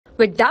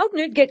With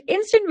Doubtnut, get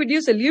instant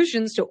video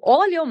solutions to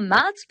all your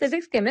maths,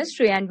 physics,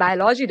 chemistry, and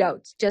biology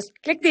doubts. Just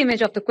click the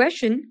image of the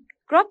question,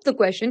 crop the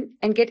question,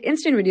 and get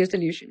instant video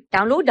solution.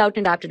 Download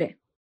Doubtnut app today.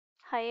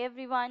 Hi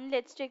everyone,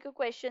 let's take a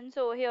question.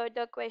 So here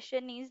the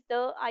question is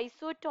the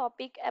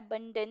isotopic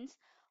abundance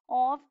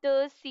of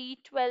the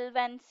C-12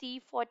 and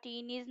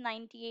C-14 is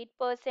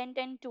 98%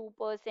 and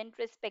 2%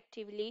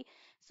 respectively.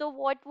 So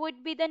what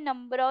would be the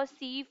number of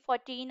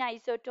C-14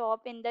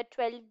 isotope in the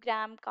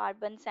 12-gram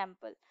carbon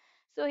sample?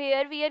 So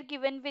here we are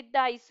given with the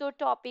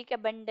isotopic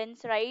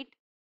abundance, right?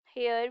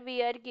 Here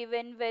we are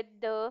given with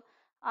the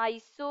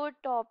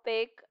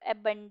isotopic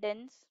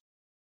abundance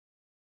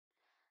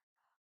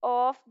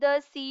of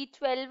the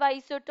C-12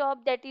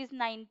 isotope, that is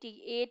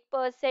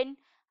 98%,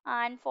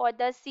 and for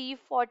the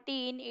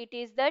C-14 it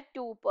is the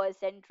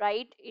 2%,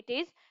 right? It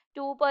is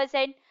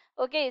 2%.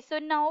 Okay, so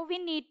now we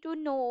need to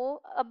know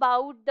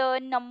about the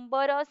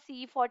number of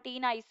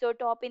C-14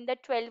 isotope in the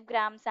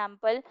 12-gram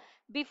sample.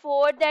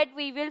 Before that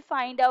we will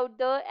find out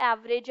the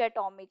average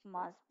atomic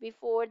mass.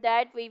 Before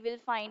that we will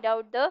find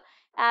out the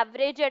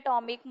average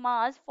atomic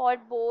mass for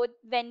both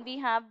when we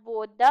have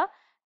both the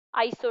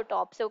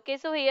isotopes. Okay,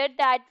 so here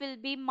that will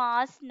be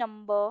mass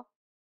number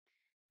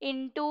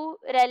into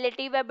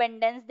relative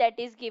abundance that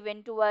is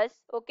given to us.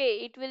 Okay,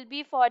 it will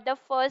be for the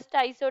first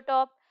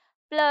isotope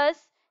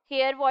plus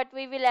here what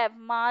we will have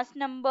mass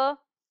number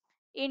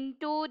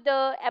into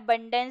the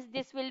abundance.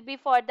 This will be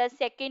for the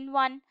second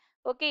one.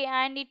 Okay,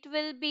 and it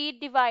will be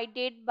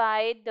divided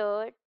by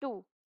the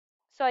 2,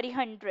 sorry,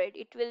 100.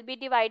 It will be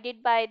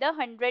divided by the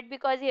 100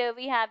 because here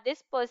we have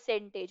this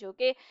percentage.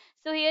 Okay,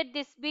 so here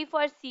this be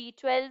for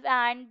C12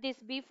 and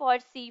this be for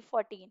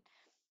C14.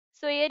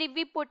 So here if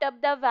we put up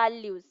the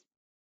values,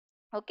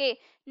 okay,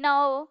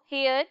 now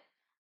here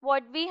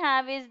what we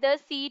have is the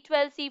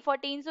C12,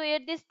 C14. So here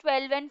this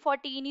 12 and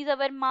 14 is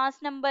our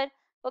mass number.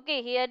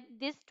 Okay, here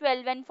this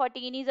 12 and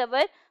 14 is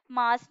our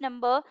mass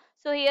number.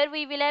 So here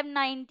we will have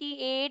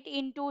 98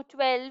 into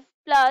 12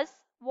 plus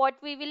what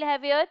we will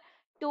have here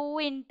 2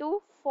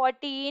 into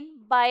 14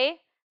 by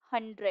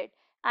 100.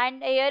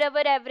 And here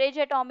our average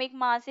atomic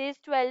mass is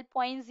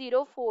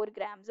 12.04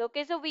 grams.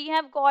 Okay, so we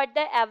have got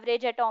the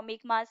average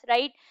atomic mass,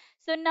 right?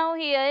 So now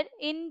here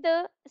in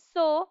the,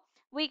 so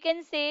we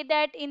can say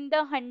that in the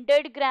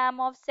 100 gram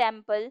of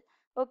sample,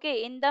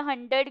 okay, in the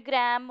 100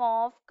 gram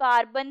of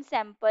carbon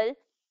sample,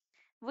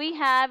 we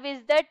have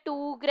is the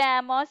 2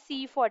 gram of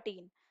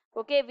C14.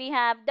 Okay, we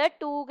have the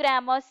 2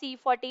 gram of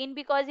C14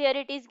 because here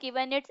it is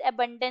given its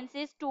abundance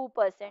is 2%.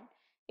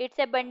 Its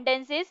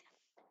abundance is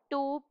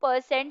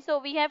 2%, so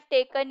we have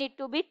taken it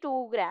to be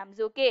 2 grams.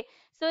 Okay,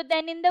 so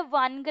then in the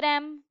 1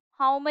 gram,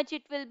 how much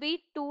it will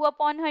be? 2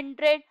 upon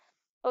 100.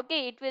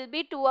 Okay, it will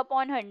be 2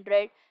 upon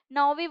 100.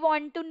 Now we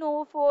want to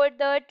know for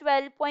the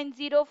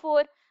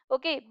 12.04.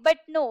 Okay, but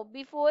no,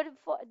 before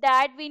for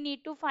that we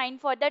need to find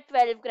for the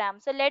 12 gram.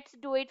 So let's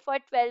do it for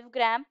 12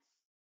 gram.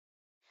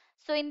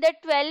 So in the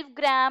 12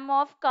 gram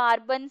of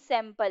carbon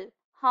sample,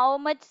 how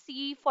much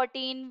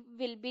C14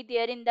 will be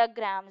there in the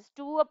grams?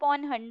 2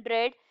 upon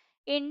 100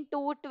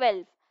 into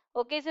 12.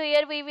 Okay, so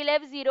here we will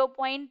have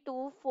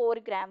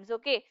 0.24 grams.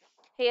 Okay,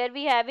 here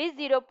we have is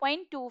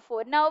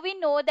 0.24. Now we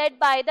know that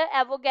by the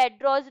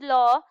Avogadro's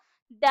law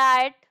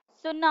that,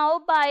 so now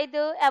by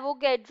the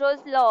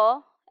Avogadro's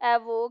law,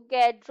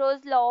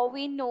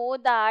 we know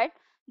that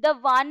the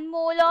 1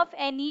 mole of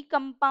any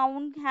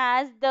compound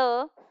has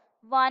the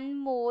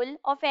 1 mole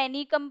of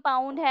any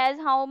compound has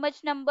how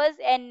much numbers?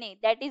 Na.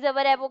 That is our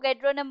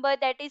Avogadro number,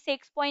 that is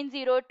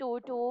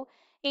 6.022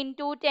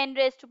 into 10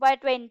 raised to power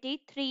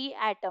 23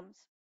 atoms.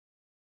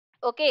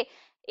 Okay,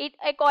 it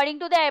according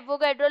to the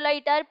Avogadro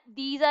law,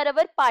 these are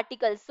our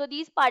particles. So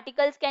these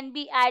particles can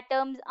be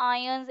atoms,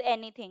 ions,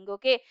 anything.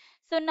 Okay,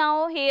 so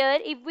now here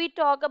if we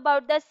talk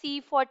about the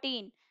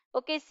C14,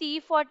 okay,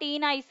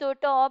 C14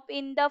 isotope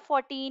in the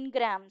 14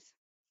 grams.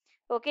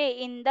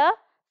 Okay, in the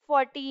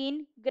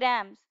 14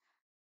 grams,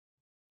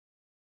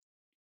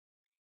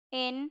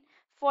 in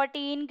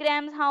 14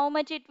 grams, how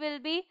much it will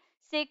be?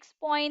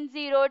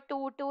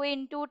 6.022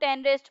 into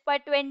 10 raised to power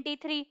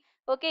 23.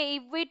 Okay,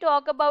 if we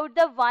talk about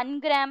the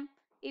 1 gram,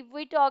 if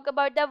we talk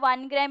about the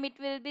 1 gram, it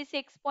will be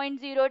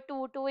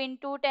 6.022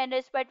 into 10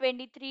 raised to power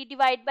 23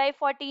 divided by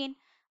 14.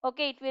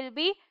 Okay, it will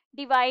be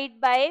divided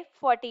by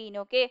 14.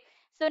 Okay,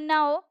 so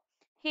now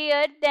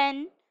here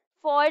then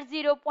for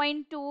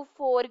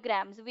 0.24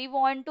 grams, we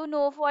want to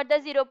know for the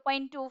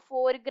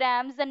 0.24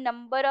 grams the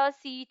number of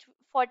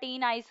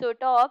C14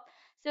 isotope.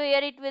 So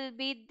here it will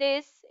be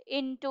this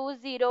into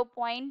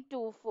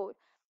 0.24.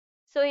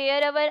 So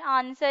here our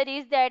answer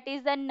is, that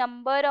is the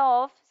number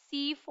of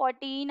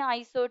C14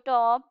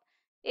 isotope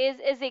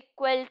is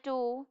equal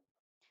to,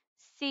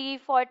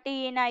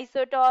 C14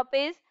 isotope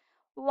is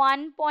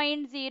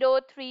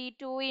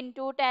 1.032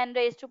 into 10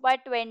 raised to power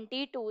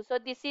 22. So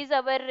this is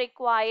our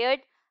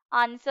required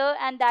answer,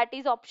 and that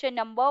is option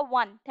number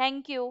 1.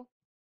 Thank you.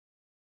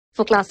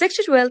 For class 6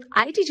 to 12,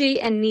 IIT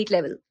JEE and NEET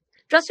level.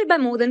 Trusted by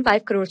more than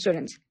 5 crore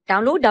students.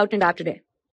 Download Doubtnut app today.